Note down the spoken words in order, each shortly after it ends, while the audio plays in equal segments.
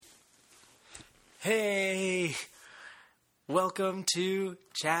Hey, welcome to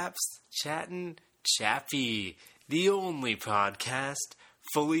Chaps Chattin' Chappy, the only podcast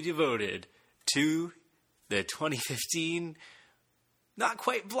fully devoted to the 2015, not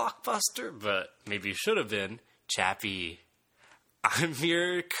quite blockbuster, but maybe should have been, Chappie. I'm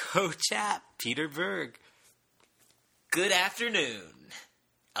your co-chap, Peter Berg. Good afternoon.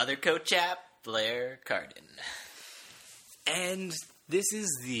 Other co-chap, Blair Cardin. And this is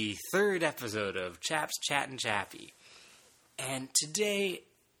the third episode of Chaps Chattin' Chappy. And today,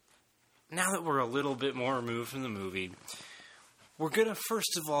 now that we're a little bit more removed from the movie, we're going to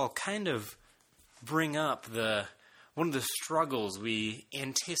first of all kind of bring up one of the struggles we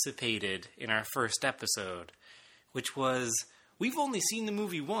anticipated in our first episode, which was, we've only seen the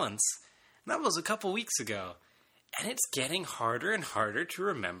movie once, and that was a couple weeks ago, and it's getting harder and harder to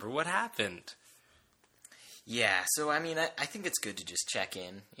remember what happened. Yeah, so I mean, I think it's good to just check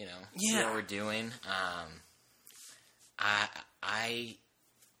in, see what we're doing. I'm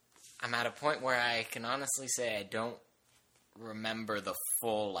at a point where I can honestly say I don't remember the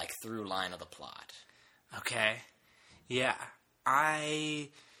full, through line of the plot. Okay. Yeah. I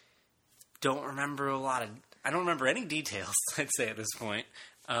don't remember I don't remember any details, I'd say, at this point.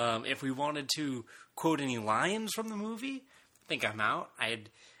 If we wanted to quote any lines from the movie, I think I'm out.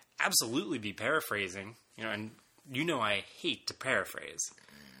 I'd absolutely be paraphrasing, and I hate to paraphrase.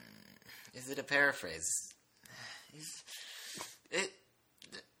 Is it a paraphrase?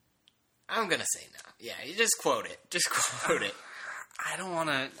 I'm gonna say no. Yeah, you just quote it. Just quote it. I don't want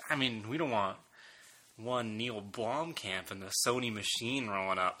to... we don't want one Neil Blomkamp and the Sony machine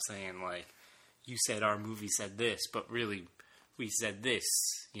rolling up saying, you said our movie said this, but really, we said this,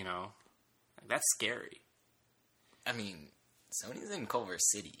 That's scary. I mean, Sony's in Culver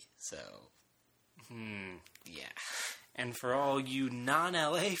City, so... Yeah. And for all you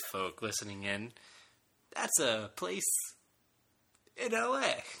non-LA folk listening in, that's a place in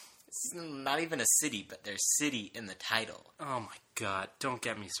LA. It's not even a city, but there's city in the title. Oh my god, don't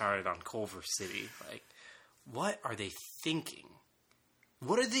get me started on Culver City. What are they thinking?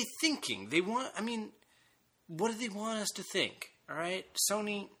 What are they thinking? What do they want us to think? Alright?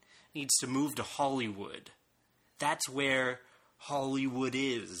 Sony needs to move to Hollywood. That's where Hollywood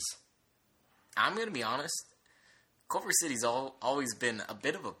is. I'm going to be honest. Culver City's always been a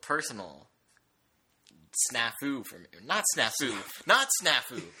bit of a personal snafu for me. Not snafu. Not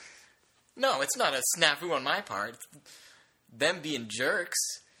snafu. No, it's not a snafu on my part. Them being jerks.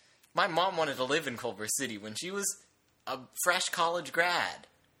 My mom wanted to live in Culver City when she was a fresh college grad.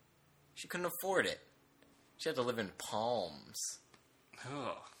 She couldn't afford it. She had to live in Palms.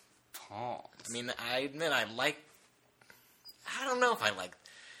 Oh, Palms. I admit I don't know if I like...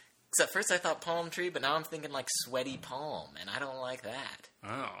 Because at first I thought palm tree, but now I'm thinking sweaty palm, and I don't like that.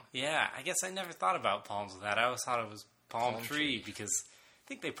 Oh, yeah. I guess I never thought about palms with that. I always thought it was palm tree, because I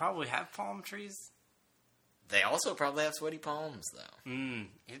think they probably have palm trees. They also probably have sweaty palms, though.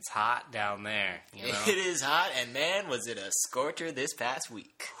 It's hot down there, It is hot, and man, was it a scorcher this past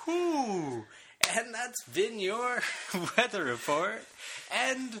week. Whew. And that's been your weather report.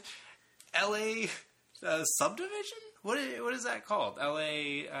 And LA subdivision? What is that called?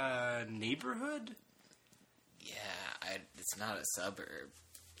 LA neighborhood? Yeah, it's not a suburb.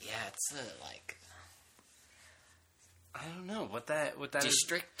 Yeah, it's I don't know what that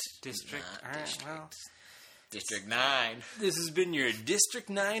district. Is. District. All right, well, District 9. This has been your District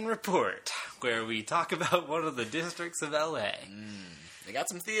 9 report, where we talk about one of the districts of LA. They got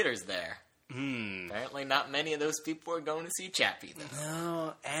some theaters there. Apparently not many of those people are going to see Chappie, though.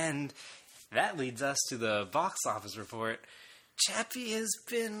 No, and that leads us to the box office report. Chappie has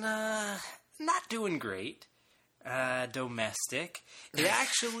been not doing great. Domestic.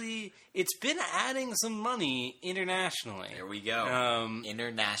 It's been adding some money internationally. There we go.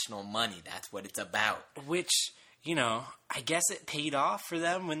 International money, that's what it's about. Which, I guess it paid off for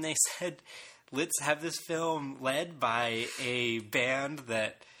them when they said, let's have this film led by a band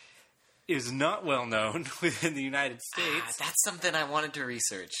that is not well known within the United States. That's something I wanted to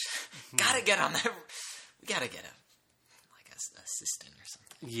research. Gotta get on that. We gotta get an assistant or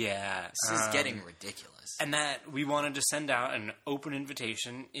something. Yeah. This is getting ridiculous. And that we wanted to send out an open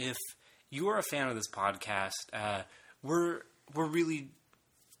invitation. If you are a fan of this podcast, we're really...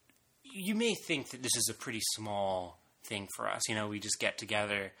 You may think that this is a pretty small thing for us. We just get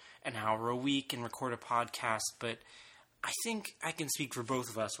together an hour a week and record a podcast, but I think I can speak for both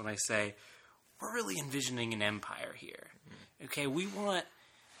of us when I say we're really envisioning an empire here. Okay, we want...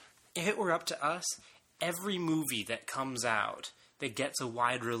 If it were up to us, every movie that comes out that gets a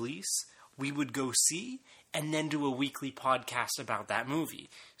wide release, we would go see and then do a weekly podcast about that movie.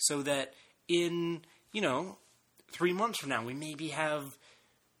 So that in, 3 months from now, we maybe have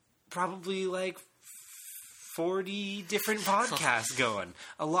probably like 40 different podcasts going.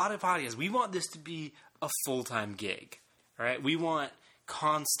 A lot of podcasts. We want this to be a full-time gig. All right? We want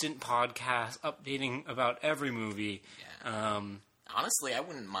constant podcasts updating about every movie. Yeah. Honestly, I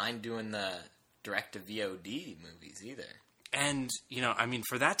wouldn't mind doing the direct-to-VOD movies either. And,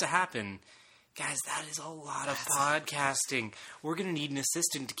 for that to happen, guys, that is a lot of podcasting. We're going to need an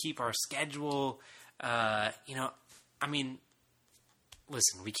assistant to keep our schedule.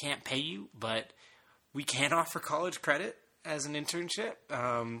 Listen, we can't pay you, but we can offer college credit as an internship.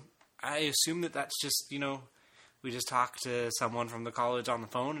 I assume that's just, we just talk to someone from the college on the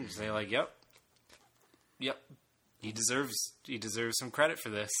phone and say like, yep, he deserves some credit for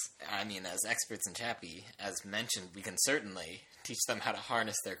this. I mean, as experts in Chappie, as mentioned, we can certainly teach them how to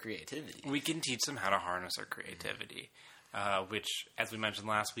harness their creativity. We can teach them how to harness their creativity, which, as we mentioned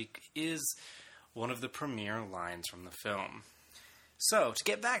last week, is one of the premier lines from the film. So, to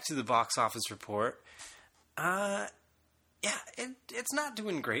get back to the box office report, it's not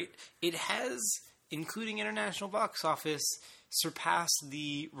doing great. It has, including international box office, surpassed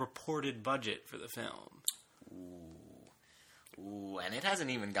the reported budget for the film. Ooh, and it hasn't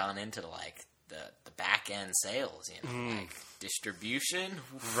even gone into like the back end sales, like distribution.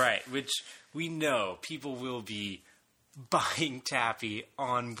 Right, which we know people will be buying Chappie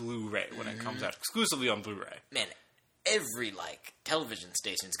on Blu-ray when it comes out, exclusively on Blu-ray. Man, every television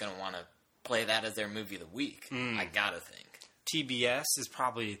station's gonna want to play that as their movie of the week. I gotta think TBS is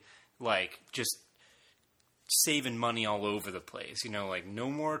probably just saving money all over the place.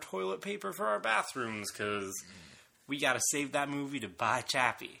 No more toilet paper for our bathrooms because we got to save that movie to buy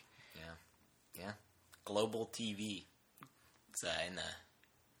Chappie. Yeah. Global TV. It's in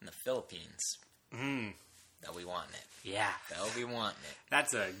the Philippines. They'll be wanting it. Yeah, they'll be wanting it.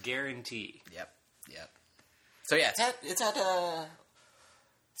 That's a guarantee. Yep. So yeah, it's at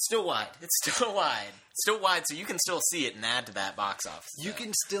still wide. It's still wide. So you can still see it and add to that box office. You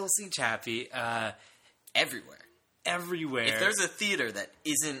can still see Chappie everywhere. If there's a theater that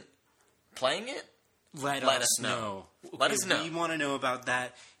isn't playing it, let us know. Let us know. We want to know about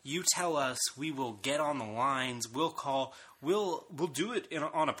that. You tell us. We will get on the lines. We'll call. We'll do it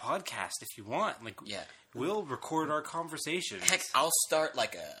on a podcast if you want. We'll record our conversations. Heck, I'll start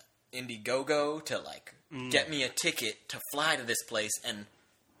a Indiegogo to get me a ticket to fly to this place and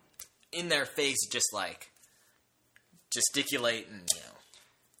in their face just gesticulate and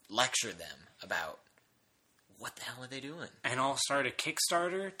lecture them about what the hell are they doing. And I'll start a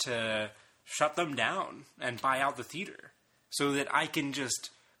Kickstarter to shut them down and buy out the theater so that I can just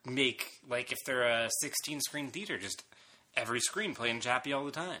make if they're a 16-screen theater, just every screen playing Chappie all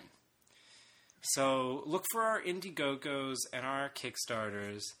the time. So look for our Indiegogos and our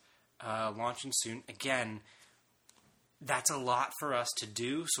Kickstarters launching soon. Again, that's a lot for us to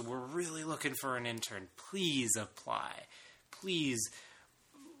do, so we're really looking for an intern. Please apply. Please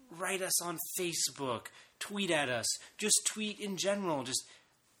write us on Facebook. Tweet at us. Just tweet in general. Just,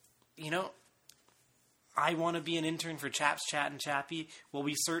 I want to be an intern for Chaps, Chat, and Chappie. We'll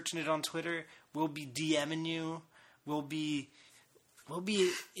be searching it on Twitter. We'll be DMing you. We'll be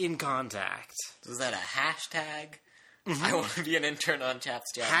in contact. Is that a hashtag? Mm-hmm. I want to be an intern on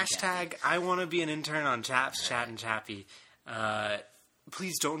Chaps, Chat, and Chappie. I want to be an intern on Chaps, Chat, and Chappie.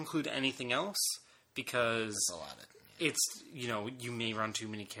 Please don't include anything else because that's a lot of, it's, you may run too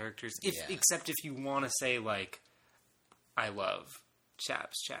many characters. Except if you want to say, I love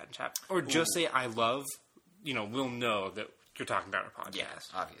Chaps, Chat, and Chappie. Or just say I love, we'll know that you're talking about our podcast. Yeah,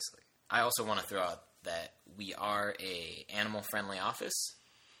 obviously. I also want to throw out that we are a animal-friendly office.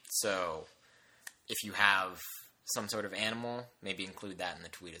 So if you have some sort of animal, maybe include that in the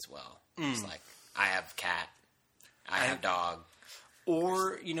tweet as well. It's I have cat, I have dog.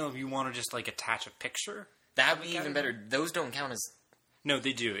 Or, if you want to just, attach a picture. That would be even better. Those don't count as... No,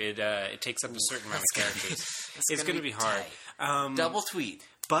 they do. It takes up a certain amount of characters. It's going to be hard. Double tweet.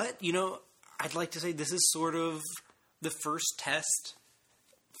 But, I'd like to say this is sort of the first test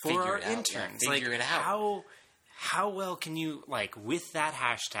for our interns. Yeah, figure it out. How well can you, with that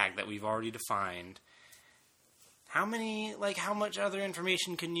hashtag that we've already defined, how much other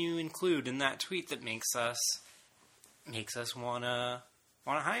information can you include in that tweet that makes us wanna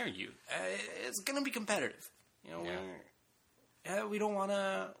hire you? It's gonna be competitive. We don't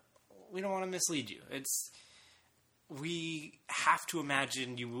wanna mislead you. We have to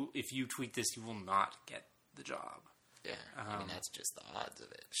imagine if you tweet this, you will not get the job. Yeah, that's just the odds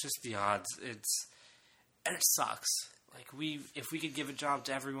of it. It's just the odds. And it sucks. If we could give a job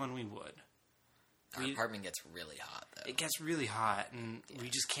to everyone, we would. Our apartment gets really hot, though. It gets really hot, and we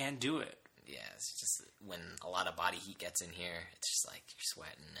just can't do it. Yeah, it's just when a lot of body heat gets in here, it's just like you're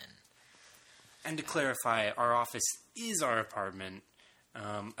sweating. And to clarify, our office is our apartment.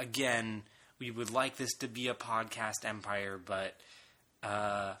 Again, we would like this to be a podcast empire, but,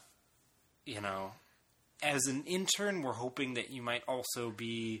 as an intern, we're hoping that you might also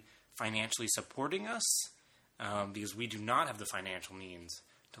be financially supporting us, because we do not have the financial means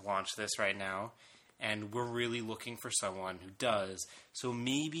to launch this right now, and we're really looking for someone who does. So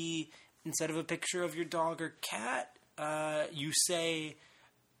maybe instead of a picture of your dog or cat, you say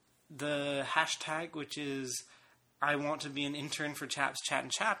the hashtag, which is I want to be an intern for Chaps, Chat,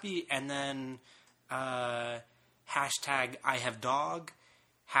 and Chappy, and then hashtag I have dog,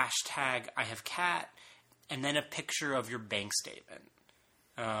 hashtag I have cat, and then a picture of your bank statement.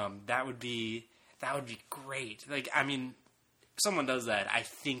 That would be great. Like, I mean, if someone does that, I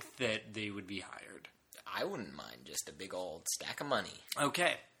think that they would be hired. I wouldn't mind just a big old stack of money.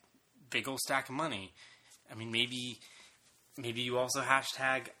 Okay, big old stack of money. I mean, maybe you also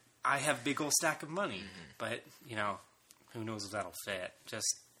hashtag I have big old stack of money, but, who knows if that'll fit.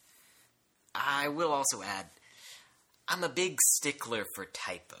 I will also add, I'm a big stickler for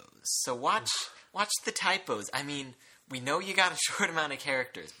typos. So watch the typos. I mean, we know you got a short amount of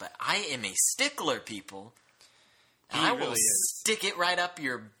characters, but I am a stickler, people. And I will stick it right up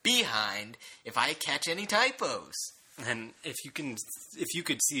your behind if I catch any typos. And if you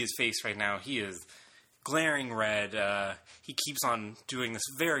could see his face right now, he is glaring red. He keeps on doing this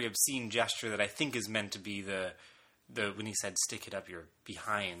very obscene gesture that I think is meant to be the when he said "stick it up your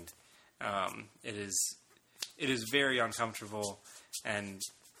behind." It is very uncomfortable, and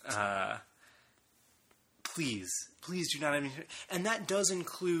please do not. And that does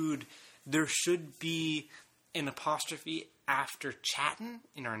include there should be an apostrophe after chattin'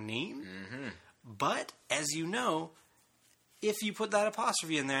 in our name. Mm-hmm. But as you know, if you put that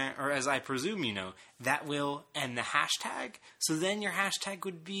apostrophe in there, or as I presume you know, that will end the hashtag. So then your hashtag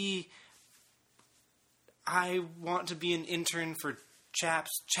would be, I want to be an intern for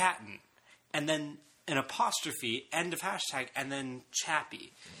Chaps Chattin'. And then an apostrophe, end of hashtag, and then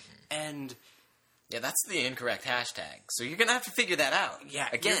Chappy. Mm-hmm. And yeah, that's the incorrect hashtag. So you're going to have to figure that out. Yeah.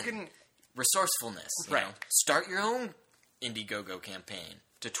 Again, resourcefulness. Right. Start your own Indiegogo campaign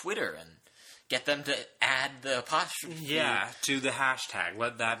to Twitter and get them to add the apostrophe. Yeah, to the hashtag.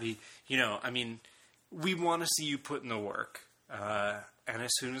 Let that be, we want to see you put in the work. And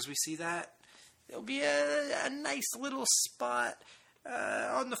as soon as we see that, there'll be a nice little spot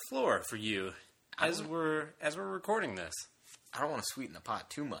on the floor for you as we're recording this. I don't want to sweeten the pot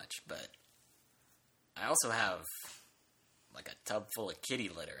too much, but I also have like a tub full of kitty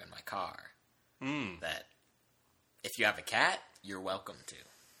litter in my car that if you have a cat, you're welcome to.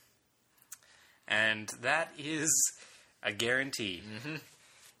 And that is a guarantee. Mm-hmm.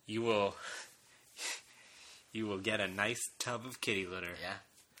 You will get a nice tub of kitty litter. Yeah.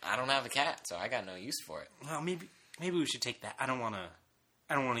 I don't have a cat, so I got no use for it. Well, maybe we should take that. I don't want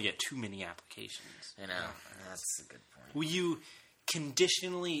to get too many applications. That's a good point. Will you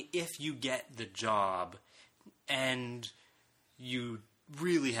conditionally, if you get the job and you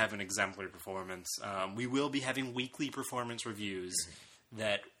really have an exemplary performance, we will be having weekly performance reviews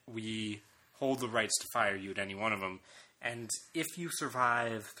that we hold the rights to fire you at any one of them. And if you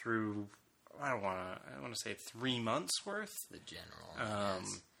survive through, I want to say 3 months worth, the general,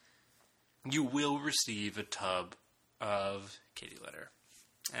 you will receive a tub of kitty litter.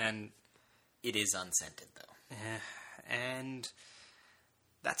 And it is unscented, though. And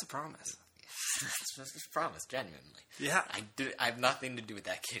that's a promise. That's a promise, genuinely. Yeah. I have nothing to do with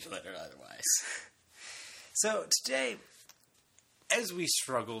that kitty litter otherwise. So today, as we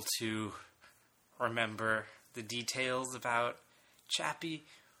struggle to remember the details about Chappie,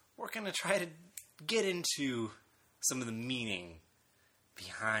 we're going to try to get into some of the meaning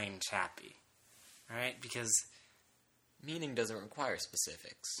behind Chappie. Alright? Because meaning doesn't require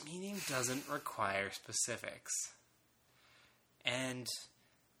specifics. Meaning doesn't require specifics. And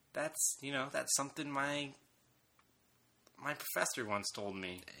that's something my professor once told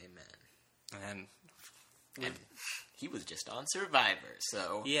me. Amen. And he was just on Survivor,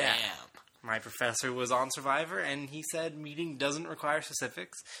 so yeah. Bam. My professor was on Survivor, and he said meaning doesn't require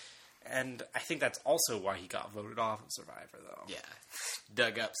specifics. And I think that's also why he got voted off of Survivor, though. Yeah.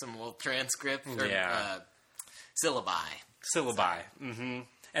 Dug up some old transcript or syllabi. Mm-hmm.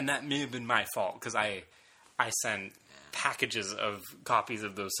 And that may have been my fault, because I sent packages of copies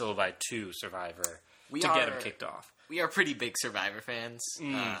of those syllabi to Survivor to get him kicked off. We are pretty big Survivor fans.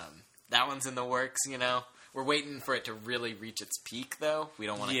 That one's in the works, We're waiting for it to really reach its peak, though. We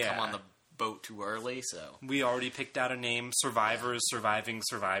don't want to come on the boat too early, so... We already picked out a name. Survivor is surviving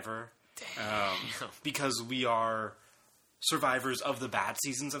Survivor. because we are survivors of the bad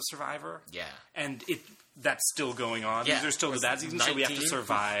seasons of Survivor. Yeah. And that's still going on. Yeah. These are still the bad seasons, so we have to 19.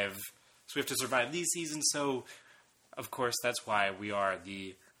 survive. So we have to survive these seasons. So, of course, that's why we are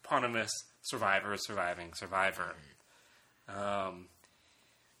the eponymous survivor surviving survivor.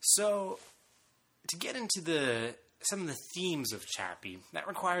 So, to get into some of the themes of Chappie, that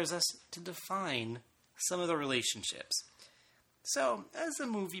requires us to define some of the relationships. So, as the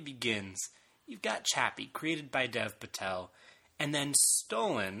movie begins, you've got Chappie, created by Dev Patel, and then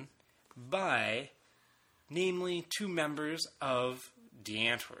stolen by, namely, two members of the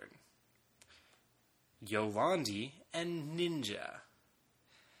Antwoord, Yolandi and Ninja.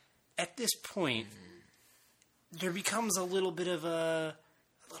 At this point, there becomes a little bit of a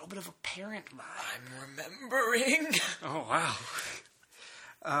parent vibe. I'm remembering. Oh,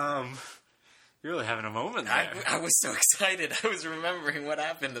 wow. You're really having a moment there. I was so excited. I was remembering what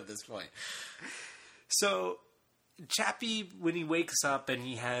happened at this point. So, Chappie, when he wakes up and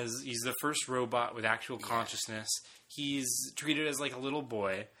he's the first robot with actual consciousness, he's treated as like a little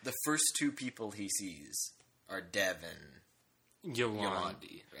boy. The first two people he sees are Dev and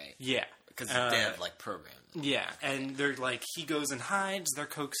Yolandi, right? Yeah. Because Dev, programmed them. Yeah, and they're like, he goes and hides, they're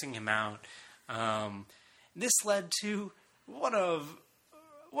coaxing him out. This led to one of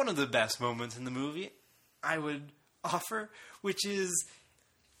the best moments in the movie, I would offer, which is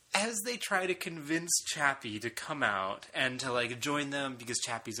as they try to convince Chappie to come out and to join them because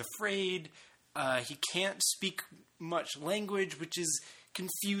Chappie's afraid. He can't speak much language, which is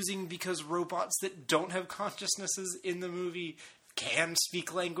confusing because robots that don't have consciousnesses in the movie can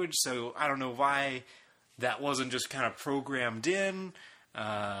speak language, so I don't know why that wasn't just kind of programmed in.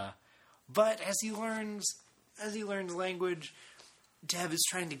 But as he learns language, Dev is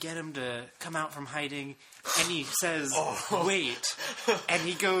trying to get him to come out from hiding, and he says, wait. And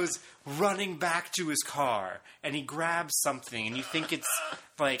he goes running back to his car, and he grabs something, and you think it's,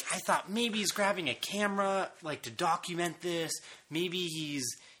 I thought maybe he's grabbing a camera, to document this. Maybe he's,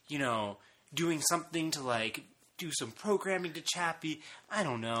 doing something to, do some programming to Chappie. I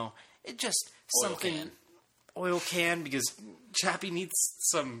don't know. It just oil can, because Chappie needs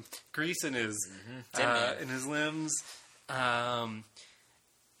some grease in his limbs. And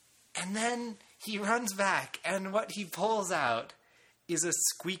then he runs back, and what he pulls out is a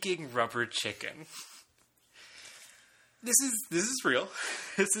squeaking rubber chicken. This is real.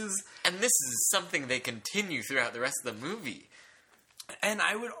 And this is something they continue throughout the rest of the movie. And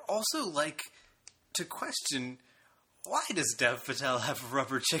I would also like to question, why does Dev Patel have a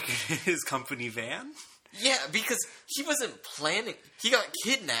rubber chicken in his company van? Yeah, because he wasn't planning. He got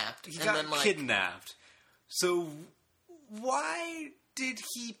kidnapped. Kidnapped. So why did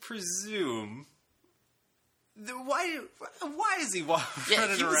he presume? Why is he running around?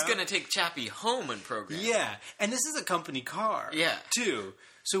 Yeah, he was going to take Chappie home and program. Yeah, and this is a company car. Yeah, too.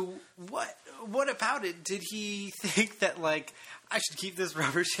 So what about it? Did he think that I should keep this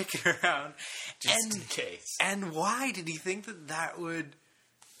rubber chicken around just in case? And why did he think that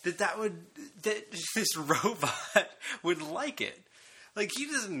this robot would like it? He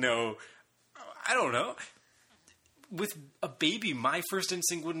doesn't know. I don't know. With a baby, my first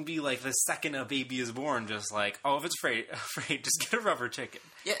instinct wouldn't be the second a baby is born, just if it's afraid, just get a rubber chicken.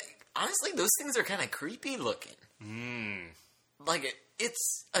 Yeah, honestly, those things are kind of creepy looking.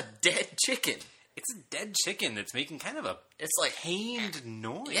 It's a dead chicken. It's a dead chicken that's making kind of a pained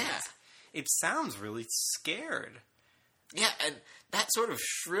noise. Yeah. It sounds really scared. Yeah, and that sort of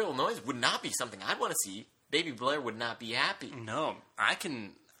shrill noise would not be something I'd want to see. Baby Blair would not be happy. No, I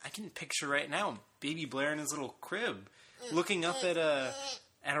can picture right now Baby Blair in his little crib, looking up at a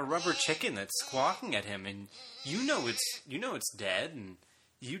rubber chicken that's squawking at him, and you know it's dead, and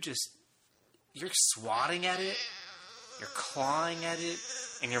you're swatting at it, you're clawing at it,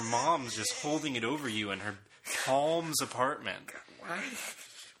 and your mom's just holding it over you in her Palms apartment. Why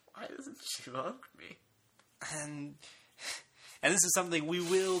doesn't she love me? And this is something we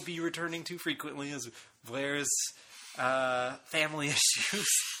will be returning to frequently as Blair's family issues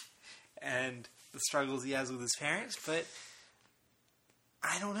and the struggles he has with his parents, but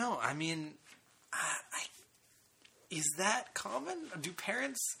I don't know. I mean, is that common? Do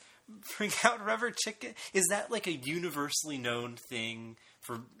parents bring out rubber chicken? Is that a universally known thing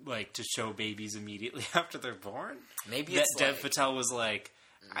for to show babies immediately after they're born? Maybe that it's Dev Patel was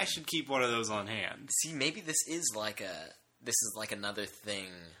I should keep one of those on hand. See, maybe this is another thing.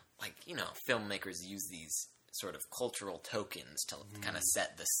 Filmmakers use these sort of cultural tokens to kind of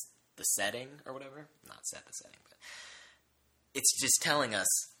set the setting or whatever. Not set the setting, but it's just telling us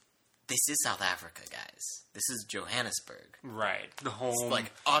this is South Africa, guys. This is Johannesburg. Right. The whole... It's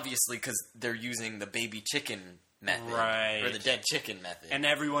like, obviously, because they're using the baby chicken method. Right. Or the dead chicken method. And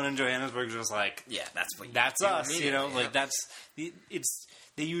everyone in Johannesburg is just like... Yeah, that's what that's us, you know? Yeah. Like, that's... It's...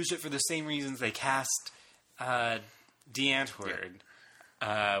 They used it for the same reasons they cast D'Antwoord,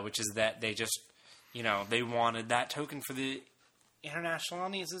 which is that they just... You know, they wanted that token for the international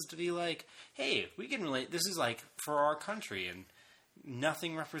audiences to be like, hey, we can relate. This is like for our country, and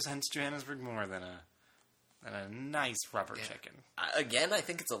nothing represents Johannesburg more than a nice rubber chicken. Again, I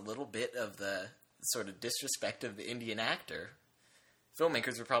think it's a little bit of the sort of disrespect of the Indian actor.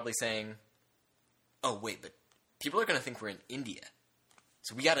 Filmmakers were probably saying, oh, wait, but people are going to think we're in India.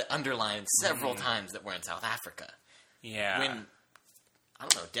 So we got to underline several times that we're in South Africa. Yeah. When, I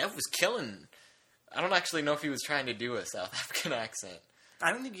don't know, Dev was killing... I don't actually know if he was trying to do a South African accent.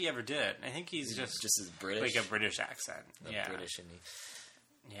 I don't think he ever did. I think he's just as British. like a British accent. British, and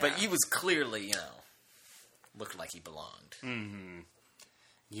but he was clearly, you know, looked like he belonged. Mm-hmm.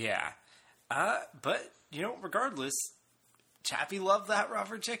 Yeah. But, you know, regardless, Chappie loved that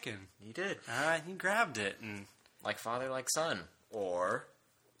rubber chicken. He did. He grabbed it and... Like father, like son. Or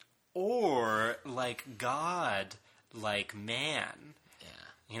like God, like man.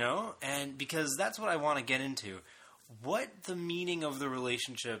 You know? And because that's what I want to get into. What the meaning of the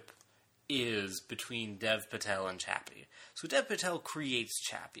relationship is between Dev Patel and Chappie. So Dev Patel creates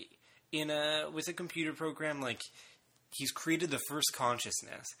Chappie with a computer program. Like, he's created the first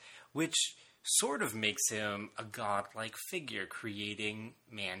consciousness, which sort of makes him a godlike figure creating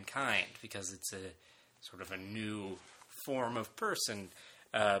mankind, because it's a sort of a new form of person.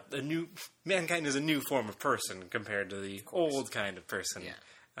 Mankind is a new form of person compared to the old kind of person. Yeah.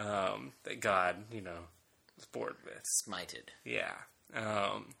 That God, you know, was bored with. Smited. Yeah.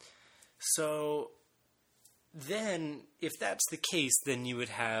 So then, if that's the case, then you would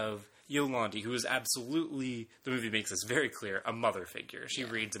have Yolandi, who is absolutely, the movie makes this very clear, a mother figure. She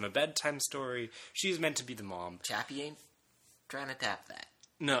reads him a bedtime story. She's meant to be the mom. Chappie ain't trying to tap that.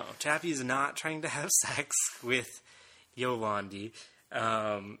 No, Chappie is not trying to have sex with Yolandi.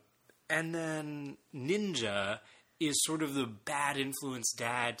 And then Ninja is sort of the bad influence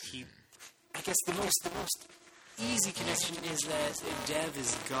dad. I guess the most easy connection is that Dev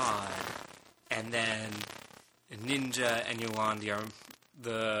is God, and then Ninja and Yolandi are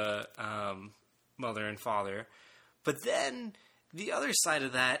the mother and father. But then the other side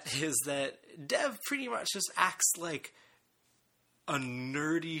of that is that Dev pretty much just acts like a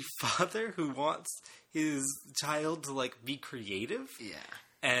nerdy father who wants his child to, like, be creative. Yeah.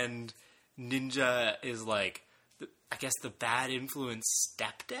 And Ninja is like, I guess, the bad influence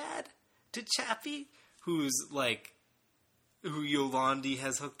stepdad to Chappie, who Yolandi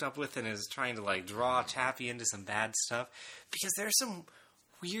has hooked up with and is trying to, like, draw Chappie into some bad stuff. Because there's some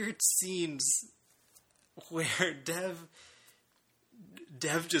weird scenes where Dev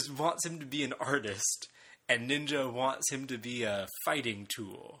just wants him to be an artist, and Ninja wants him to be a fighting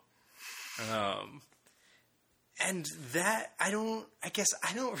tool. And that, I don't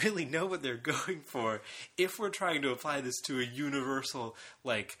really know what they're going for. If we're trying to apply this to a universal,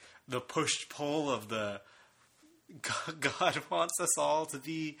 like, the push-pull of the God wants us all to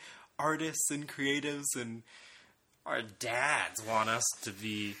be artists and creatives, and our dads want us to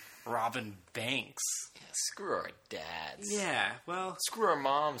be Robin Banks. Yeah, screw our dads. Yeah, well... Screw our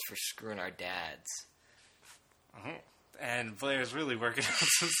moms for screwing our dads. And Blair's really working on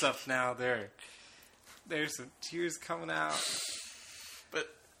some stuff now. There's some tears coming out.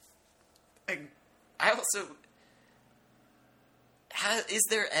 But I also... Is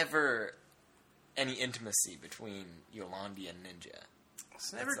there ever any intimacy between Yolandi and Ninja?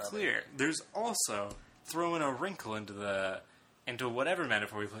 It's never clear. There's also, throwing a wrinkle into whatever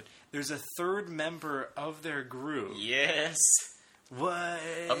metaphor we put, there's a third member of their group. Yes. What?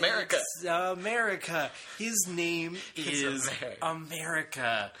 America. His name is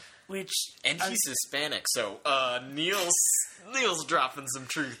America. And he's Hispanic, so Neil's dropping some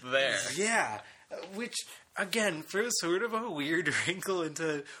truth there. Yeah, which again throws sort of a weird wrinkle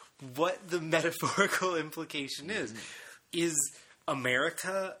into what the metaphorical implication is. Is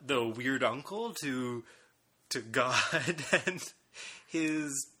America the weird uncle to God and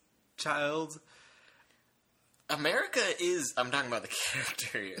his child? America is... I'm talking about the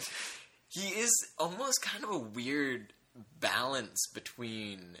character here. He is almost kind of a weird balance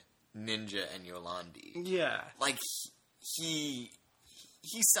between Ninja and Yolandi. Yeah. Like, he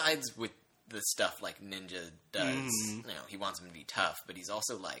sides with the stuff like Ninja does. Mm-hmm. You know, he wants him to be tough, but he's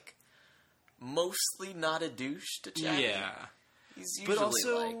also, like, mostly not a douche to Chappie. Yeah. He's But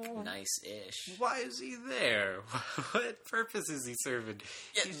usually, also, nice-ish. why is he there? What purpose is he serving?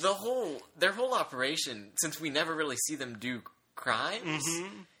 Yeah, their whole operation, since we never really see them do crimes,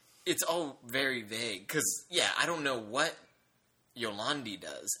 it's all very vague. Because, I don't know what Yolandi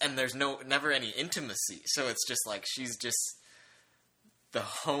does, and there's never any intimacy, so it's just like she's just the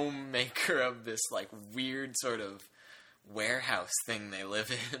homemaker of this, like, weird sort of warehouse thing they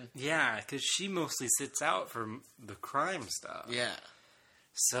live in. Yeah, because she mostly sits out for the crime stuff. Yeah.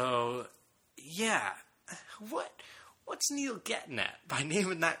 So, what's Neil getting at by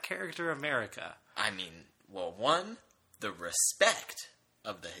naming that character America? I mean, well, one, the respect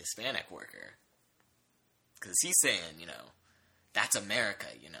of the Hispanic worker. Because he's saying, that's America,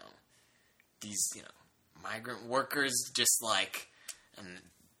 These, migrant workers just like, and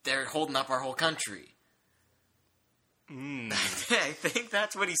they're holding up our whole country. I think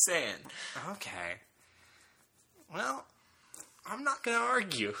that's what he's saying. Okay. Well, I'm not going to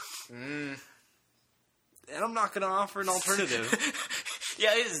argue. And I'm not going to offer an alternative.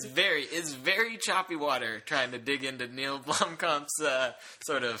 Yeah, it's very choppy water trying to dig into Neil Blomkamp's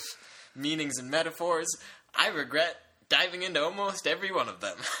sort of meanings and metaphors. I regret diving into almost every one of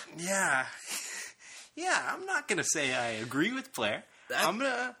them. Yeah. Yeah, I'm not going to say I agree with Blair. I'm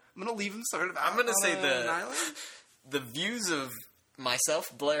gonna leave him sort of out. I'm gonna say an island. The views of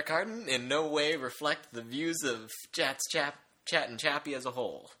myself, Blair Carden, in no way reflect the views of Chat and Chappie as a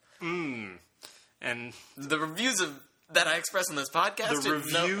whole. And the reviews that I express on this podcast... The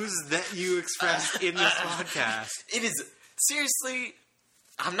reviews that you expressed in this podcast. It is... Seriously,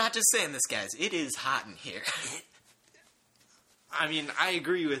 I'm not just saying this, guys. It is hot in here. I mean, I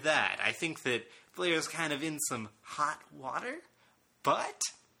agree with that. I think that Blair's kind of in some hot water, but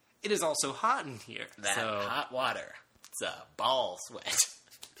it is also hot in here. Hot water. It's a ball sweat.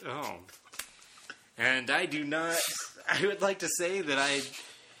 Oh. And I would like to say that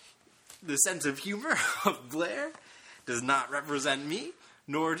the sense of humor of Blair does not represent me,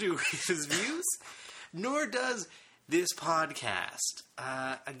 nor do his views, nor does this podcast.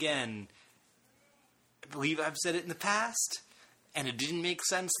 Again, I believe I've said it in the past, and it didn't make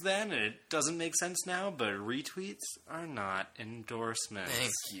sense then, and it doesn't make sense now, but retweets are not endorsements.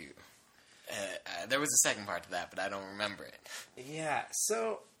 Thank you. There was a second part to that, but I don't remember it. Yeah,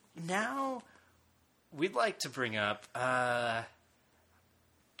 so now we'd like to bring up,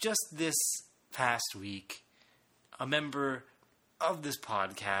 just this past week, a member of this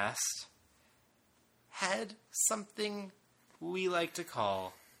podcast had something we like to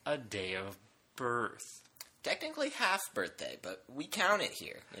call a day of birth. Technically half birthday, but we count it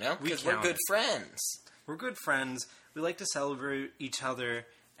here, because we're good friends. We're good friends. We like to celebrate each other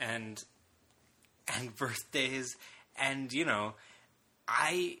and birthdays. And, in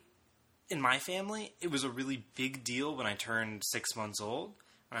my family, it was a really big deal when I turned 6 months old.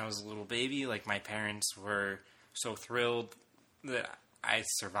 When I was a little baby, like, my parents were so thrilled that I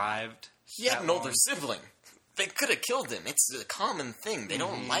survived. He had an older sibling. They could have killed him. It's a common thing. They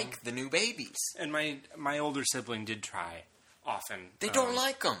don't like the new babies. And my older sibling did try often. They don't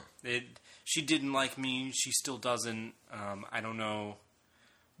like them. She didn't like me. She still doesn't. I don't know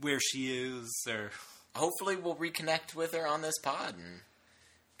where she is. Or hopefully we'll reconnect with her on this pod and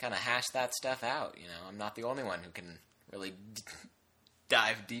kind of hash that stuff out. I'm not the only one who can really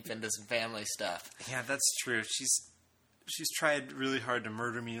dive deep into some family stuff. Yeah, that's true. She's tried really hard to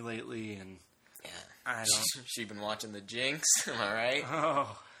murder me lately, and I don't. She's been watching the Jinx. Am I right?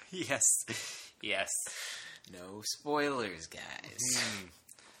 Oh, yes. No spoilers, guys.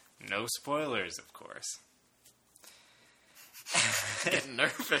 No spoilers, of course. Getting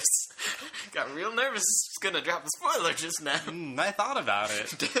nervous. Got real nervous. Gonna drop a spoiler just now. I thought about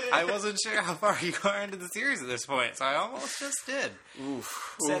it. I wasn't sure how far you are into the series at this point, so I almost just did.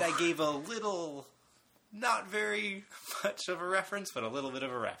 Said I gave a little, not very much of a reference, but a little bit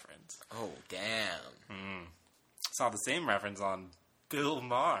of a reference. Oh, damn. Saw the same reference on Bill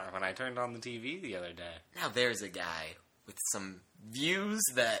Maher when I turned on the TV the other day. Now there's a guy with some views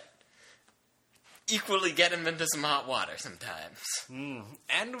that equally get him into some hot water sometimes.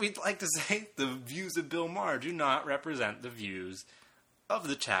 And we'd like to say the views of Bill Maher do not represent the views of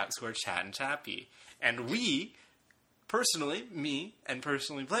the chaps who are Chat and Chappie. And we, personally, me and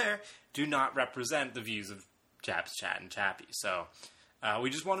personally Blair, do not represent the views of Chaps, Chat, and Chappie. So we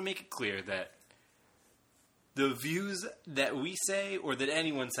just want to make it clear that the views that we say or that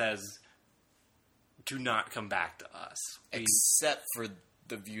anyone says do not come back to us. Except for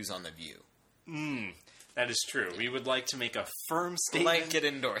the views on The View. That is true. We would like to make a firm statement. Blanket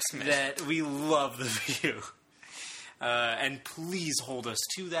endorsement. That we love The View. And please hold us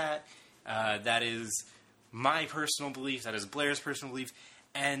to that. That is my personal belief, that is Blair's personal belief,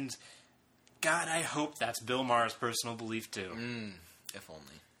 and God, I hope that's Bill Maher's personal belief too. If only.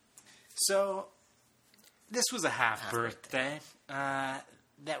 So, this was a half birthday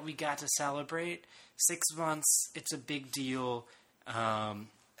that we got to celebrate. 6 months, it's a big deal.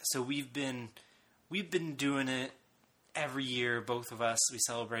 So we've been doing it every year. Both of us, we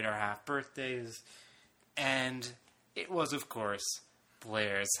celebrate our half birthdays, and it was, of course,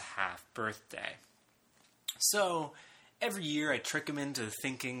 Blair's half birthday. So every year, I trick him into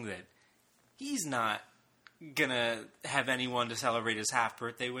thinking that he's not gonna have anyone to celebrate his half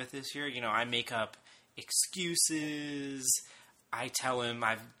birthday with this year. You know, I make up excuses. I tell him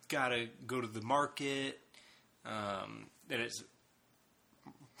I've got to go to the market. That it's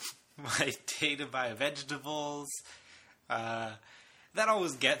my day to buy vegetables. That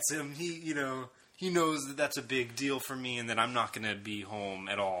always gets him. He knows that that's a big deal for me, and that I'm not going to be home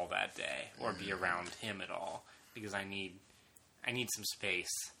at all that day or be around him at all because I need some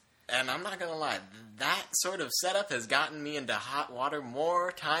space. And I'm not gonna lie, that sort of setup has gotten me into hot water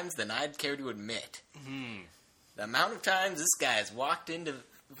more times than I'd care to admit. Mm-hmm. The amount of times this guy has walked in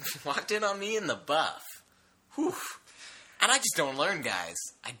on me in the buff. Whew. And I just don't learn, guys.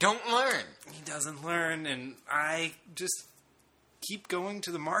 I don't learn. He doesn't learn, and I just keep going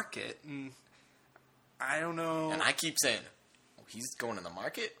to the market, and I don't know. And I keep saying, oh, he's going to the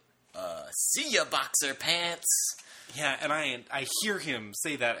market? See ya, boxer pants. Yeah, and I hear him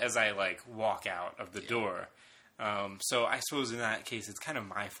say that as I, walk out of the door. So I suppose in that case, it's kind of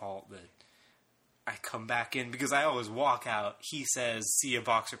my fault that I come back in, because I always walk out, he says, see ya,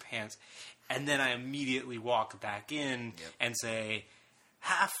 boxer pants, and then I immediately walk back in and say,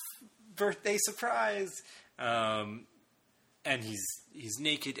 half birthday surprise! And he's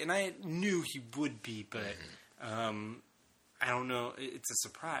naked, and I knew he would be, but I don't know, it's a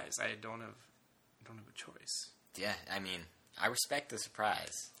surprise. I don't have a choice. Yeah, I mean, I respect the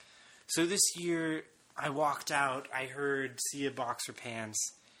surprise. So this year, I walked out, I heard see ya, boxer pants,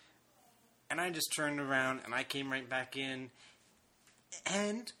 and I just turned around, and I came right back in,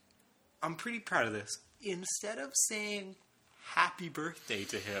 and I'm pretty proud of this. Instead of saying happy birthday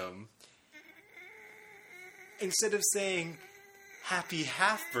to him, instead of saying happy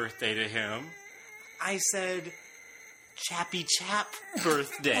half birthday to him, I said Chappy Chap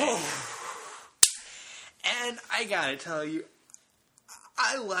birthday. And I gotta tell you,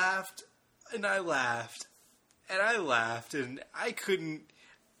 I laughed, and I laughed, and I laughed, and I couldn't...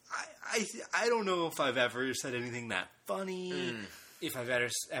 I don't know if I've ever said anything that funny, if I've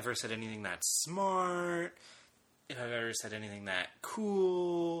ever said anything that smart, if I've ever said anything that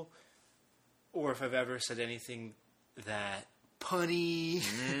cool, or if I've ever said anything that punny.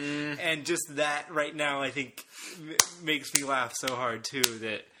 And just that right now, I think, makes me laugh so hard, too,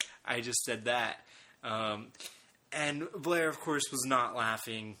 that I just said that. And Blair, of course, was not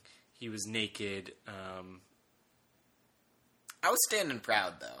laughing. He was naked. I was standing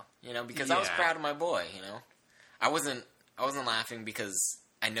proud, though, because I was proud of my boy, I wasn't laughing because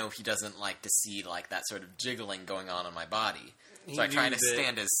I know he doesn't like to see, that sort of jiggling going on in my body. So I try to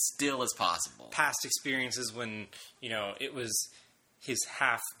stand as still as possible. Past experiences when, it was his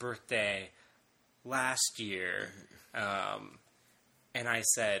half birthday last year, and I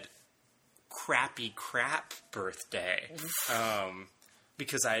said, crappy crap birthday,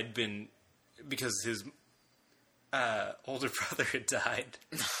 because his older brother had died.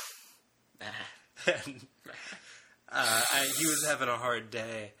 And he was having a hard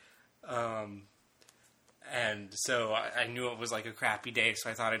day. And so I knew it was a crappy day, so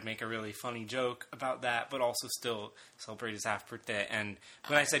I thought I'd make a really funny joke about that, but also still celebrate his half birthday. And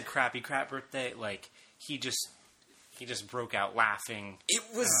when I said crappy crap birthday, he just broke out laughing. It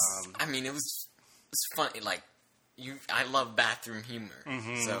was, it was funny. I love bathroom humor,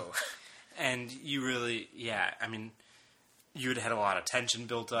 so. And you really, you had had a lot of tension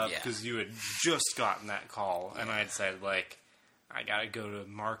built up because you had just gotten that call, and I'd said, I gotta go to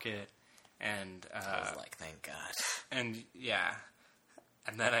market, and I was like, thank God. And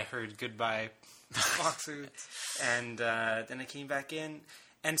and then I heard goodbye, boxers, and then I came back in,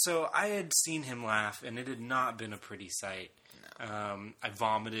 and so I had seen him laugh, and it had not been a pretty sight. No. I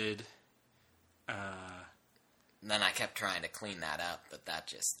vomited. Then I kept trying to clean that up, but that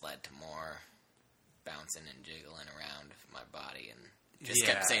just led to more bouncing and jiggling around my body, and just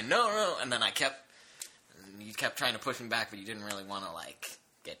kept saying no, and then you kept trying to push me back, but you didn't really want to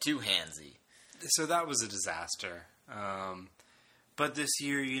get too handsy. So that was a disaster. But this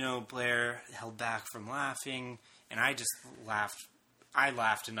year, Blair held back from laughing, and I just laughed. I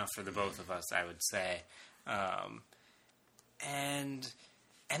laughed enough for the both of us, I would say. And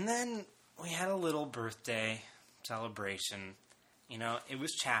then we had a little birthday celebration. You know, it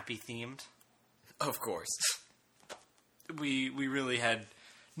was Chappie themed. Of course. We really had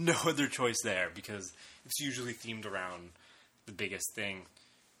no other choice there because it's usually themed around the biggest thing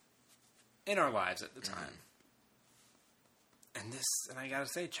in our lives at the time. And I gotta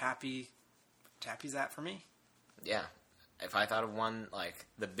say, Chappie's that for me. Yeah. If I thought of one, like,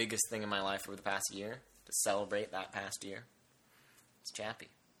 the biggest thing in my life over the past year, to celebrate that past year, it's Chappie.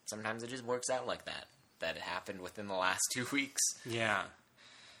 Sometimes it just works out like that. That it happened within the last 2 weeks. Yeah.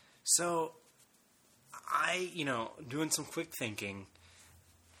 So, doing some quick thinking,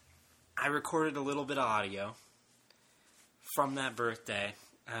 I recorded a little bit of audio from that birthday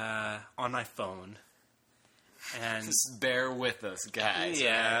on my phone. And just bear with us, guys.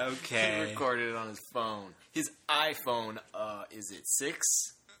 Yeah, right? okay. He recorded it on his phone. His iPhone, is it 6?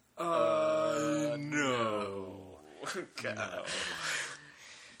 No. God. No.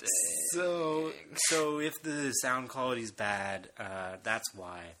 So if the sound quality is bad, that's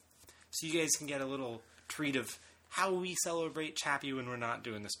why. So you guys can get a little treat of how we celebrate Chappie when we're not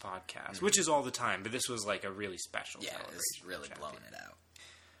doing this podcast, which is all the time, but this was like a really special celebration. Yeah, this is really blowing it out.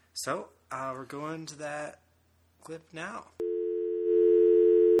 So, we're going to that clip now.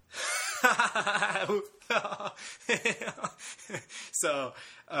 So,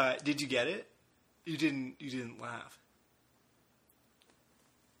 did you get it? You didn't laugh.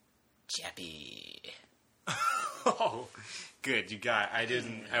 Chappie. Oh, good. You got. I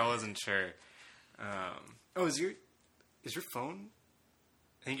wasn't sure. Is your phone?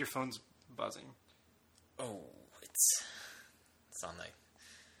 I think your phone's buzzing. Oh, it's on the.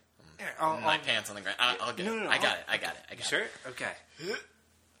 Here, my pants on the ground. I'll get it. No, I got it. Sure? Okay.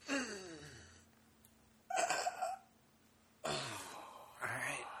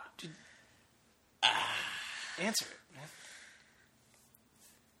 Alright. Answer it, man.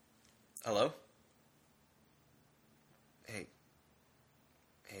 Hello? Hey,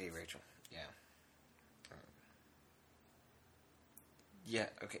 Rachel. Yeah. Yeah,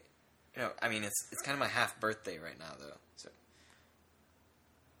 okay. I mean, it's kind of my half birthday right now, though, so...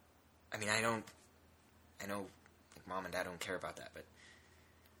 I mean, I know like, Mom and Dad don't care about that, but...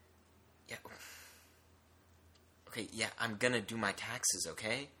 Yeah. Okay, yeah, I'm gonna do my taxes,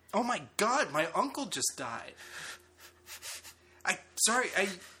 okay? Oh my god, my uncle just died.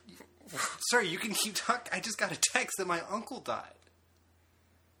 Sorry, you can keep talking. I just got a text that my uncle died.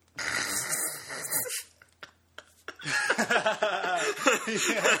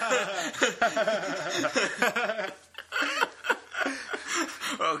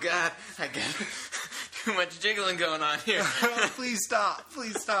 Oh god, I got too much jiggling going on here. Please stop.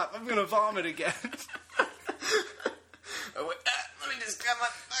 I'm gonna vomit again. Oh, wait, let me just grab my...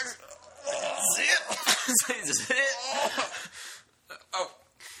 Zip. Oh,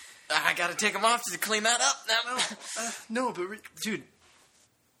 I gotta take them off to clean that up now. No, but dude,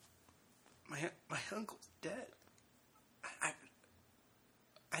 my uncle's dead.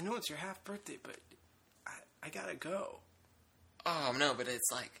 I know it's your half birthday, but I gotta go. Oh no, but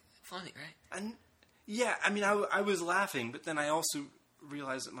it's like funny, right? Yeah, I mean, I was laughing, but then I also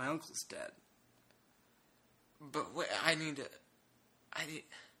realized that my uncle's dead. But wait,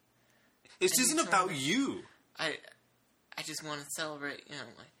 This isn't about you. I just want to celebrate,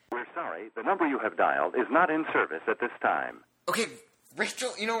 like... We're sorry, the number you have dialed is not in service at this time. Okay,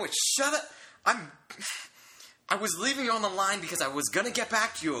 Rachel, you know what? Shut up. I was leaving you on the line because I was gonna get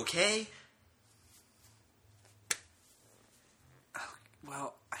back to you, okay? Oh,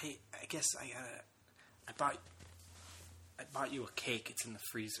 well, I guess I gotta... I bought you a cake. It's in the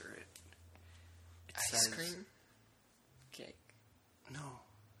freezer. It Ice cream? Cake? No.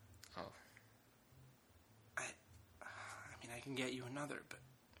 Oh. I mean, I can get you another, but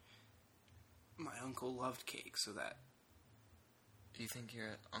my uncle loved cake, so that... You think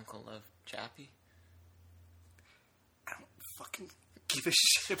your uncle loved Chappie? I don't fucking give a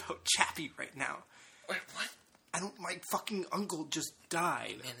shit about Chappie right now. Wait, what? My fucking uncle just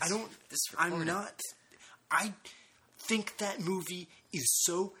died. Man, I think that movie is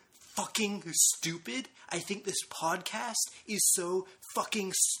so fucking stupid. I think this podcast is so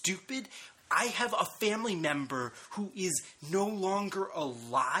fucking stupid. I have a family member who is no longer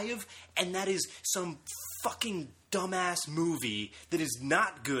alive, and that is some fucking dumbass movie that is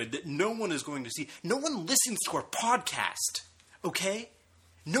not good, that no one is going to see. No one listens to our podcast, okay?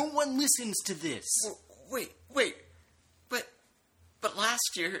 No one listens to this. Wait. But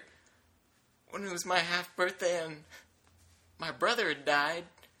last year, when it was my half birthday and my brother had died,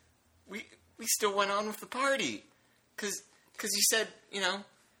 we still went on with the party. Cause you said,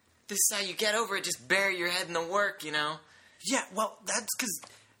 this is how you get over it, just bury your head in the work, Yeah, well, that's because,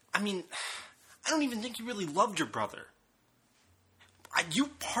 mean, I don't even think you really loved your brother. You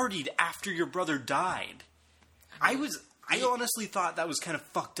partied after your brother died. I honestly thought that was kind of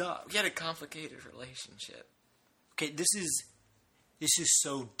fucked up. We had a complicated relationship. Okay, this is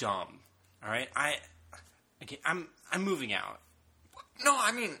so dumb. All right, I'm moving out. No,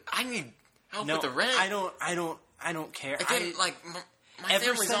 I mean, I need help with the rent. I don't care. Again, my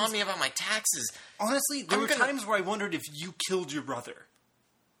family's on me about my taxes. Honestly, there were times where I wondered if you killed your brother.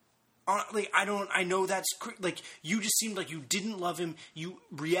 I know that's you just seemed like you didn't love him. You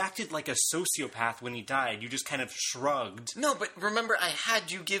reacted like a sociopath when he died. You just kind of shrugged. No, but remember, I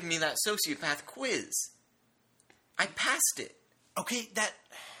had you give me that sociopath quiz. I passed it. Okay, that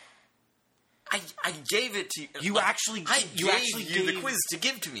I gave it to you. You actually gave the quiz to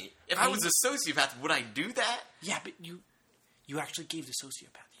give to me. If I was a sociopath, would I do that? Yeah, but you actually gave the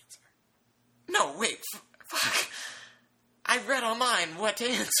sociopath the answer. No, wait, fuck. I read online what to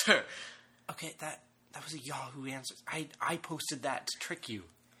answer. Okay, that was a Yahoo answer. I posted that to trick you.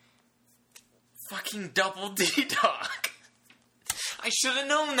 Fucking double D-Dog. I should have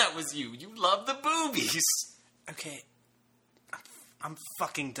known that was you. You love the boobies. Okay, I'm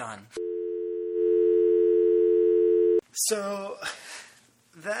fucking done. So,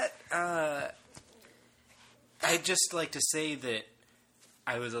 that, I'd just like to say that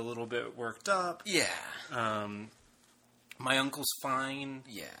I was a little bit worked up. Yeah. My uncle's fine.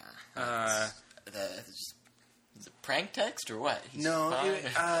 Yeah. Is it prank text or what? He's no,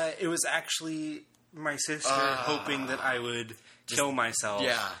 fine? it was actually my sister hoping that I would kill myself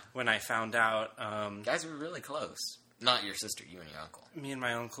when I found out. Guys were really close. Not your sister, you and your uncle. Me and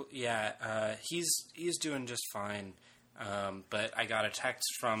my uncle, yeah. He's doing just fine. But I got a text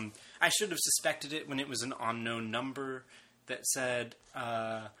from... I should have suspected it when it was an unknown number that said,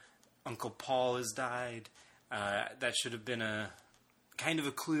 Uncle Paul has died. That should have been a kind of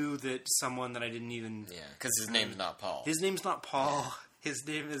a clue that someone that I didn't even... Yeah, because his name's not Paul. His name's not Paul. His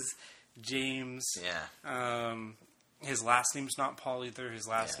name is James. Yeah. His last name's not Paul either. His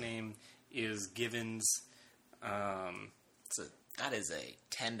last name is Givens. That is a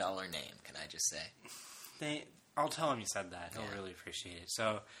 $10 name, can I just say? I'll tell him you said that. He'll really appreciate it.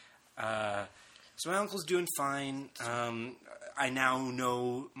 So my uncle's doing fine. I now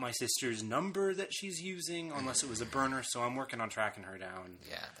know my sister's number that she's using, unless it was a burner, so I'm working on tracking her down.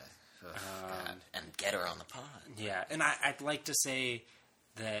 Yeah. God. And get her on the pod. Yeah, and I'd like to say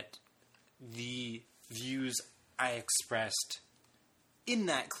that the views I expressed in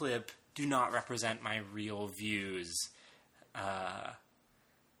that clip do not represent my real views.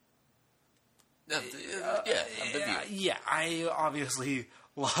 Yeah, I obviously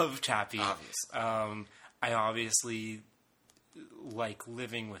love Chappie. Obviously. I obviously like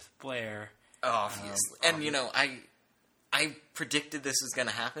living with Blair. Obviously. And, you know, I predicted this was going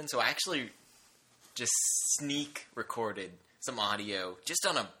to happen, so I actually just sneak recorded some audio just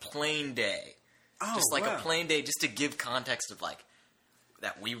on a plain day. Oh, just like a plain day, just to give context of, like,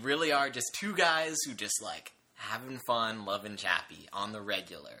 that we really are just two guys who just, like, having fun, loving Chappie on the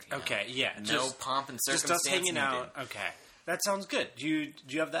regular. Okay, know? yeah. No pomp and circumstance. Just us hanging out. Okay. That sounds good. Do you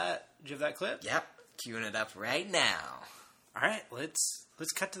have that? Do you have that clip? Yep. Queuing it up right now. All right, let's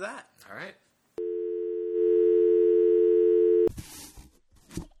cut to that. All right.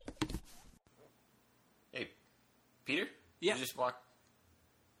 Hey, Peter? Yeah. You just walk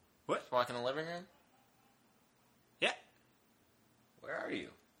in the living room? Yeah. Where are you?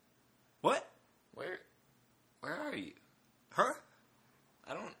 What? Where are you? Her?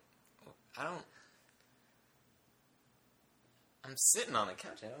 I don't... I'm sitting on the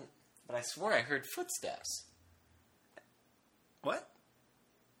couch, but I swore I heard footsteps. What?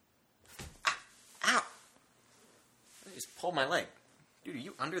 Ow! I just pulled my leg. Dude, are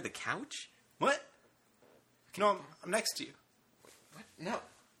you under the couch? What? No, I'm next to you. What? No.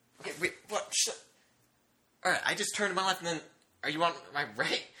 Okay, wait, what? Shut. Alright, I just turned to my left and then... Are you on my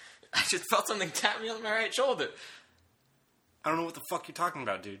right? I just felt something tap me on my right shoulder. I don't know what the fuck you're talking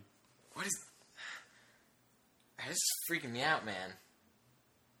about, dude. What is... This is freaking me out, man.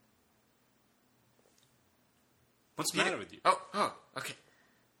 What's the matter with you? Oh, okay.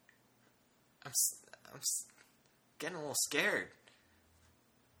 I'm getting a little scared.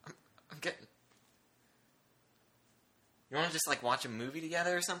 I'm getting... You want to just, like, watch a movie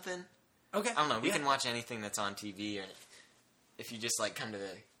together or something? Okay. I don't know. We can watch anything that's on TV, or if you just, like, come to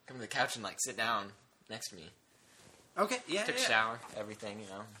the couch and, like, sit down next to me. Okay, yeah, Took a shower, everything, you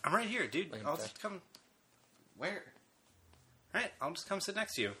know. I'm right here, dude. Like I'll just come... Where? Alright, I'll just come sit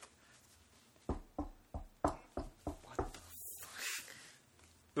next to you. What the fuck?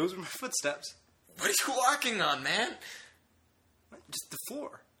 Those were my footsteps. What are you walking on, man? Just the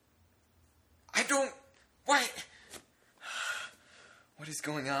floor. don't... Why? What is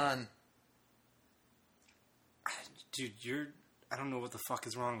going on? Dude, I don't know what the fuck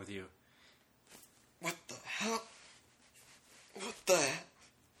is wrong with you. What the hell? What the...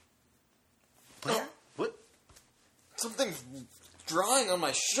 Blair? What? Something's drawing on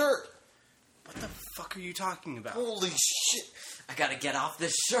my shirt. What the fuck are you talking about? Holy shit. I gotta get off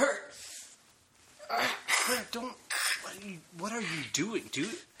this shirt. Blair, don't... What are you doing, dude?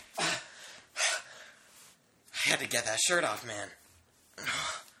 I had to get that shirt off, man.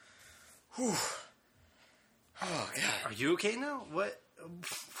 Whew. Oh, God. Are you okay now?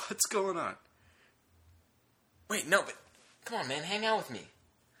 What's going on? Wait, no, but... Come on, man. Hang out with me.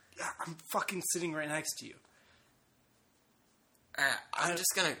 Yeah, I'm fucking sitting right next to you. I'm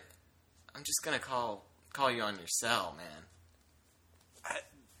just gonna call you on your cell, man.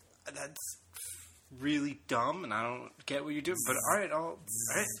 That's really dumb, and I don't get what you're doing. But all right,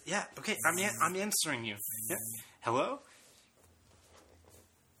 yeah, okay. I'm answering you. Yeah. Hello?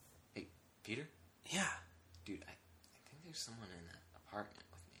 Hey, Peter? Yeah. Dude, I think there's someone in that apartment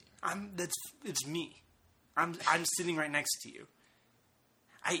with me. It's me. I'm sitting right next to you.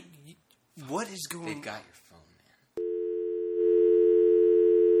 What is going on? They've got your phone, man.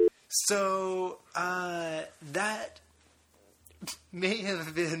 So, that may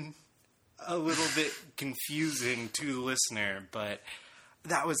have been a little bit confusing to the listener, but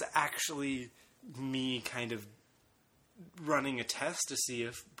that was actually me kind of running a test to see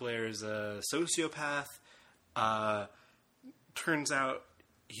if Blair is a sociopath. Turns out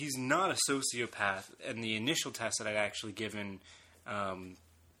he's not a sociopath, and the initial test that I'd actually given,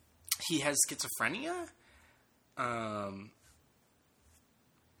 he has schizophrenia.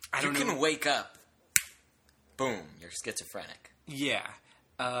 You can wake up. Boom, you're schizophrenic. Yeah.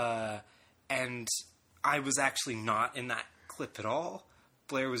 And I was actually not in that clip at all.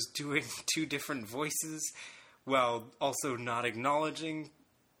 Blair was doing two different voices while also not acknowledging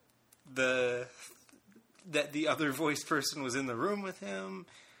that the other voice person was in the room with him.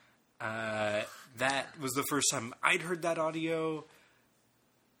 That was the first time I'd heard that audio.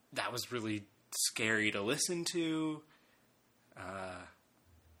 That was really scary to listen to.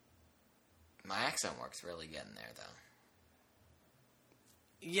 My accent work's really getting there, though.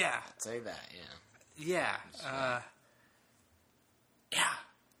 Yeah. I'd say that, yeah. Yeah. Yeah.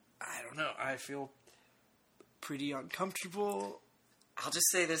 I don't know. I feel pretty uncomfortable. I'll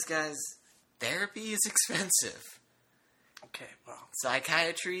just say this, guys. Therapy is expensive. Okay, well.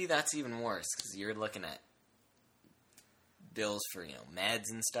 Psychiatry, that's even worse, because you're looking at bills for, meds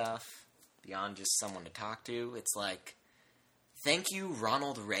and stuff, beyond just someone to talk to. It's like, thank you,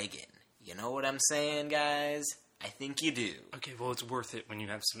 Ronald Reagan. You know what I'm saying, guys? I think you do. Okay, well, it's worth it when you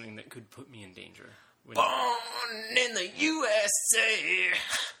have something that could put me in danger. Born in the USA!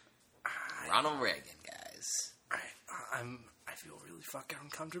 Ronald Reagan, guys. I feel really fucking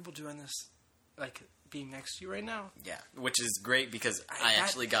uncomfortable doing this, like, being next to you right now. Yeah, which is great because I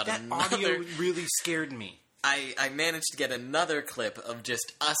actually got that another... audio really scared me. I managed to get another clip of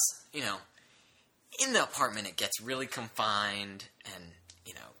just us, in the apartment. It gets really confined, and,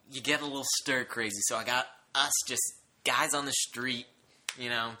 you get a little stir crazy. So I got us just guys on the street,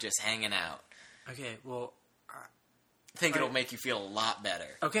 just hanging out. Okay, well, I think it'll make you feel a lot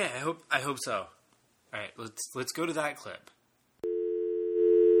better. Okay, I hope so. All right, let's go to that clip.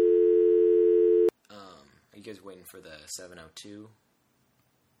 Are you guys waiting for the 702?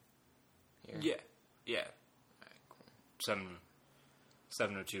 Here? Yeah. All right, cool.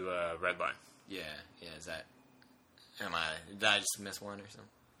 702 red line. Yeah. Is that? Did I just miss one or something?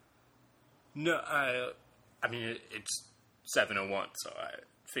 No, I mean it's 701, so I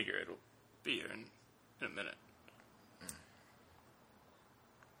figure it'll be here in a minute.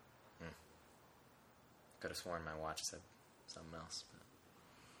 Could have sworn my watch said something else,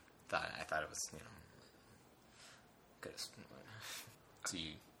 but I thought it was, could have. So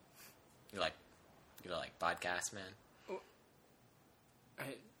you like podcasts, man?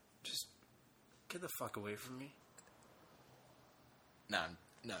 I just get the fuck away from me. No,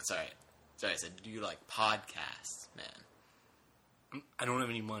 sorry. I said, do you like podcasts, man? I don't have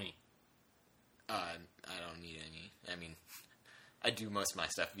any money. I don't need any. I mean, I do most of my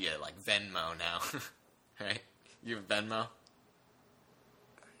stuff via, Venmo now. Right? You have Venmo?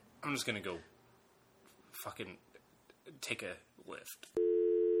 I'm just gonna go fucking take a lift.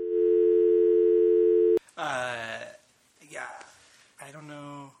 Yeah, I don't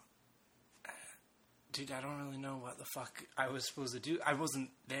know. Dude, I don't really know what the fuck I was supposed to do. I wasn't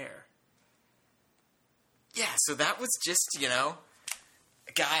there. Yeah, so that was just, a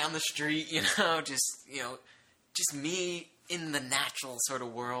guy on the street, just me in the natural sort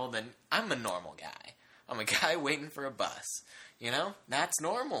of world, and I'm a normal guy. I'm a guy waiting for a bus. You know? That's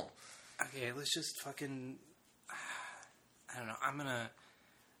normal. Okay, let's just fucking... I don't know. I'm gonna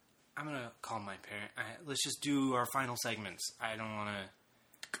call my parent. Let's just do our final segments. I don't want to...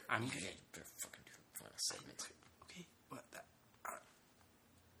 I'm... Yeah, you better fucking do final segments. Okay, what?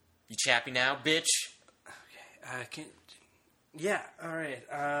 You chappy now, bitch? Okay, yeah, alright.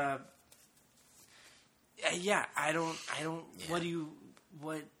 Yeah, I don't... Yeah.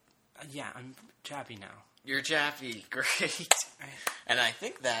 Yeah, I'm chappy now. You're chappy. Great. And I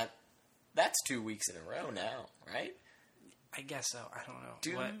think that's 2 weeks in a row now, right? I guess so. I don't know.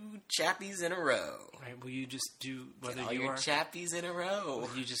 2 chappies in a row. Right, will you just do whether All you your are... chappies in a row.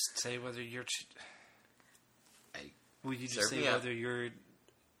 Will you just say whether you're... Will you just Serve say me up. whether you're...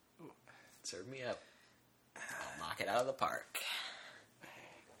 Serve me up. I'll knock it out of the park.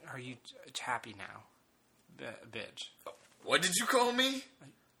 Are you happy now? Bitch. What did you call me?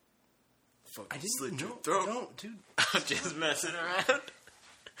 I didn't... slit your No, throat. don't, dude. I'm just messing around.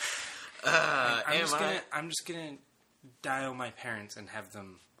 I'm just gonna dial my parents and have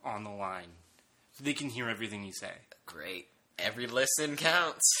them on the line. So they can hear everything you say. Great. Every listen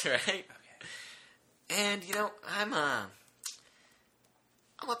counts, right? Okay. And, you know, I'm up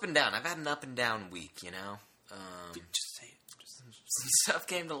and down. I've had an up and down week, you know? Just say it. Some stuff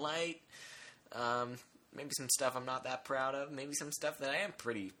came to light. Maybe some stuff I'm not that proud of. Maybe some stuff that I am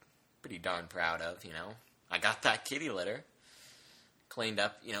pretty darn proud of, you know? I got that kitty litter cleaned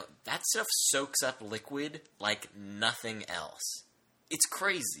up. You know, that stuff soaks up liquid like nothing else. It's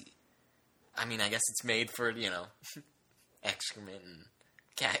crazy. I mean, I guess it's made for, you know, excrement and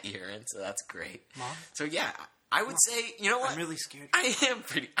cat urine, so that's great. Mom? So, yeah, I would say, you know what? I'm really scared. I'm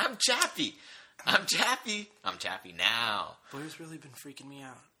chappy. I'm chappy now. Blair's really been freaking me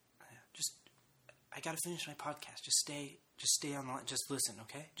out. I gotta finish my podcast. Just stay on the line. Just listen,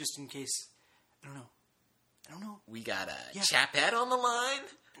 okay? Just in case. I don't know. We got a chapette on the line.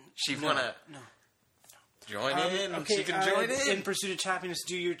 She wanna join in. Okay, she can join in. In pursuit of chappiness,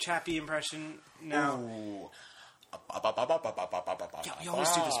 do your chappy impression now. Ooh. You always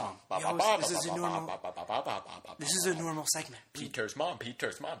do this, Mom. This is a normal. This is a normal segment. Peter's mom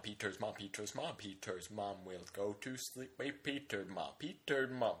will go to sleep. Wait, Peter's mom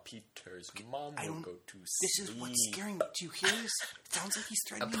will go to sleep. This is what's scaring me. Do you hear this? It sounds like he's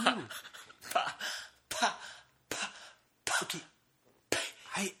threatening you. Okay.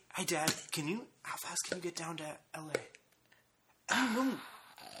 Hi, Dad. How fast can you get down to LA? I don't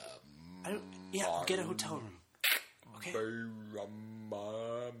know. Yeah, get a hotel room. Okay.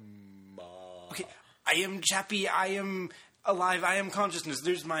 Okay. I am chappy. I am alive. I am consciousness.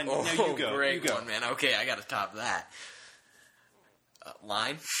 There's mine. Oh, now you go. Great you go. one, man. Okay, I gotta top that.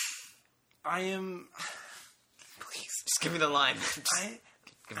 Line? I am... Please, just give me the line.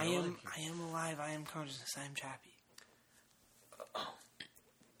 I am alive. I am consciousness. I am chappy.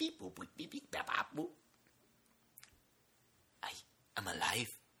 Beep, boop, boop, beep, beep, bap, bap, boop. I am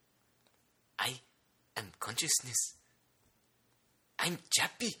alive. I am consciousness. I'm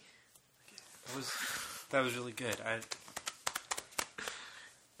chappy. That was really good.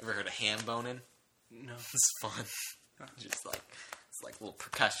 Ever heard of hand boning? No. It's fun. Just like it's like little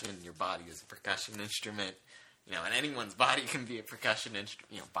percussion. Your body is a percussion instrument. You know, and anyone's body can be a percussion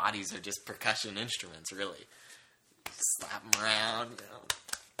instrument. You know, bodies are just percussion instruments, really. Slap them around. You know,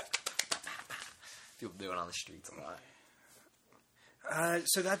 people do it on the streets a lot.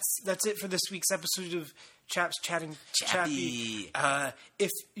 So that's it for this week's episode of Chaps Chatting Chappy.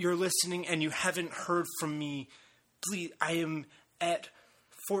 If you're listening and you haven't heard from me, please, I am at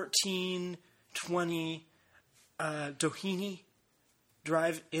 1420 Doheny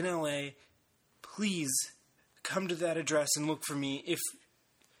Drive in LA. Please come to that address and look for me.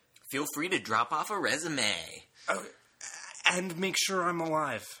 Feel free to drop off a resume. And make sure I'm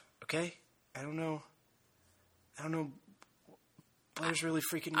alive, okay? I don't know. Blair's really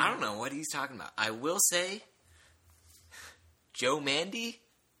freaking me out. I don't know what he's talking about. I will say, Joe Mandy,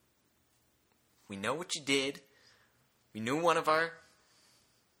 we know what you did. We knew one of our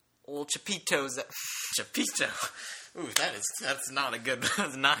old Chapitos. Chapito. Ooh, that's not a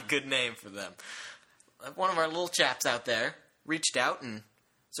good name for them. One of our little chaps out there reached out, and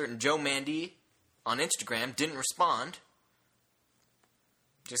certain Joe Mandy on Instagram didn't respond.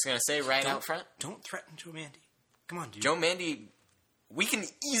 Just gonna say out front. Don't threaten Joe Mandy. Come on, dude. Joe Mandy, we can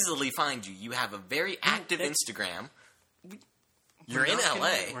easily find you. You have a very active Instagram. You're in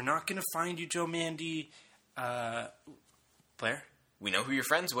LA. We're not going to find you, Joe Mandy. Blair? We know who you're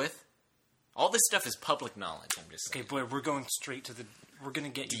friends with. All this stuff is public knowledge, I'm just saying. Okay, Blair, we're going straight to the we're gonna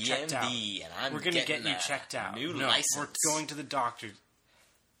get you checked out. DMV, and I'm We're gonna getting get you a checked out. New No, license. we're going to the doctor.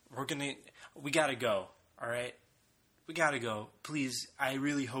 We gotta go. All right, we gotta go. Please, I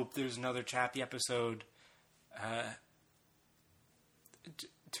really hope there's another Chappie episode.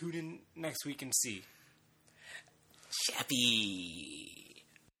 Tune in next week and see. Chappie.